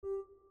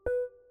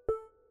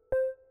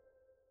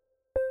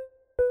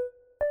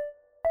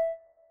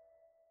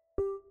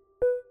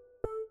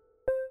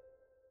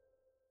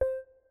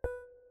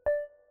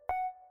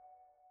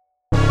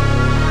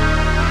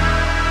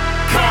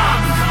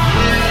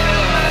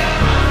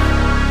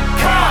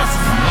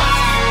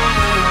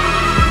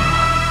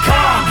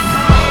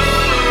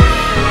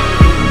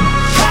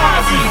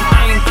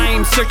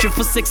searching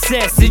for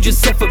success, it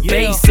just set for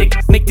basic.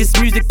 Make this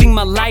music thing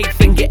my life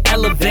and get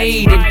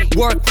elevated.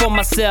 Work for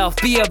myself,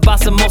 be a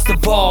boss, and most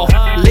of all,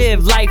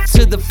 live life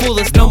to the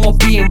fullest, no more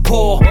being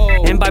poor.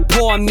 And by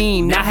poor I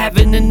mean not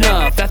having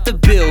enough. After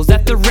bills,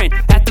 after rent,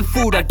 after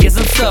food, I guess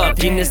I'm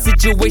stuck in a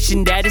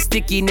situation that is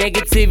sticky.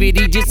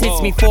 Negativity just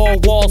hits me, four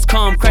walls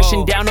come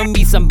crashing down on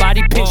me.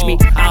 Somebody pinch me.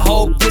 I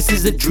hope this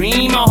is a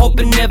dream, I hope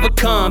it never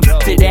comes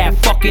to that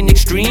fucking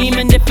extreme.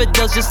 And if it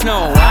does, just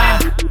know I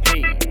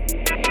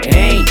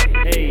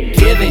ain't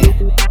giving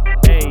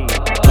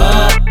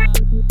up.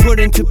 Put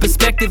into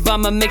perspective,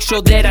 I'ma make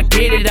sure that I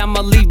get it.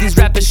 I'ma leave these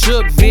rappers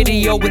shook.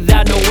 Video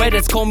without no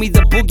edits, call me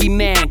the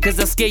boogeyman, cause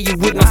I scare you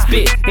with my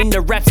spit. In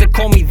the raps they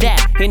call me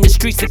that, in the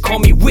streets they call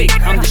me Wick.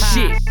 I'm the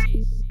shit.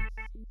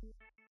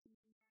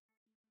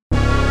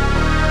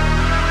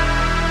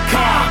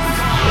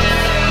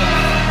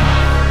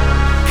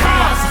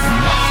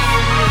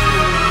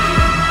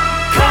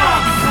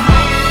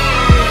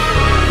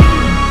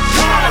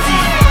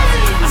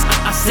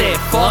 I said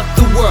fuck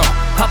the world,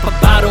 pop a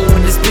bottle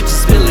and this bitch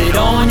spill it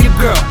on your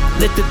girl.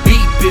 Let the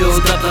beat build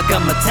up like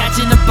I'm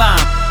attaching a bomb.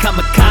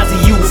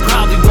 Kamikaze, you would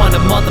probably wanna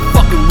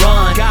motherfucking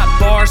run. Got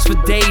bars for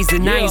days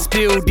and I ain't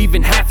spilled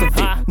even half of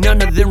it.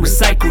 None of them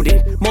recycled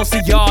it. Most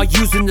of y'all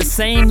using the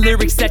same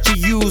lyrics that you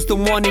used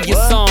on one of your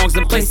songs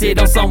and place it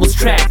on someone's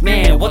track.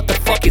 Man, what the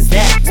fuck is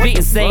that?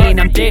 Spitting saying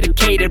I'm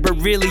dedicated,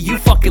 but really you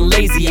fucking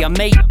lazy. I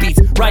make beats,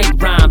 write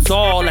rhymes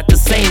all at the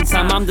same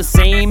time. I'm the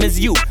same as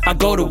you. I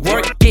go to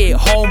work, get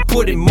home,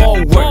 put in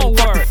more work.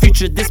 Fuck the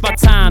future, this my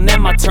time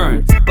and my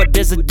turn. But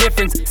there's a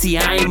difference, see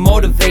I ain't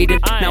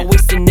motivated, not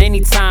wasting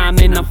any time,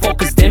 and I'm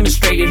focused,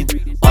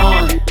 demonstrated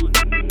on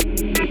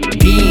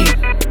being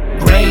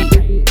great,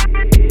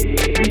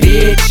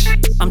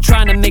 bitch. I'm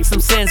trying to make some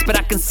sense, but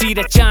I can see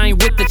that y'all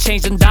ain't with the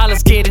change. Them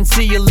dollars get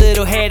into your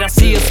little head, I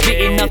see us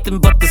getting nothing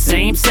but the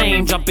same.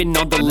 Jumping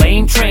on the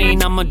lame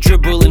train, I'ma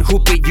dribble and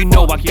hoop it, you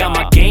know I got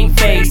my game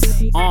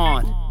face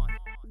on.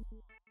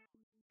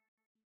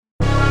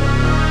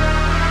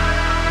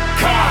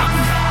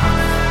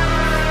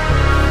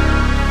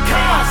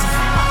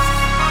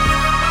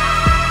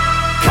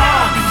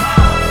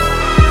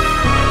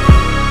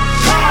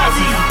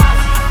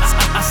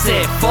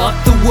 Said fuck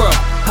the world,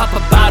 pop a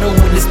bottle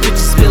when this bitch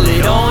spill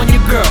it on your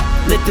girl.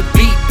 Let the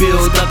beat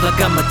build up like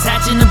I'm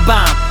attaching a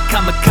bomb.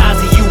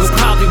 Kamikaze, you would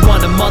probably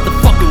wanna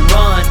motherfucking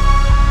run.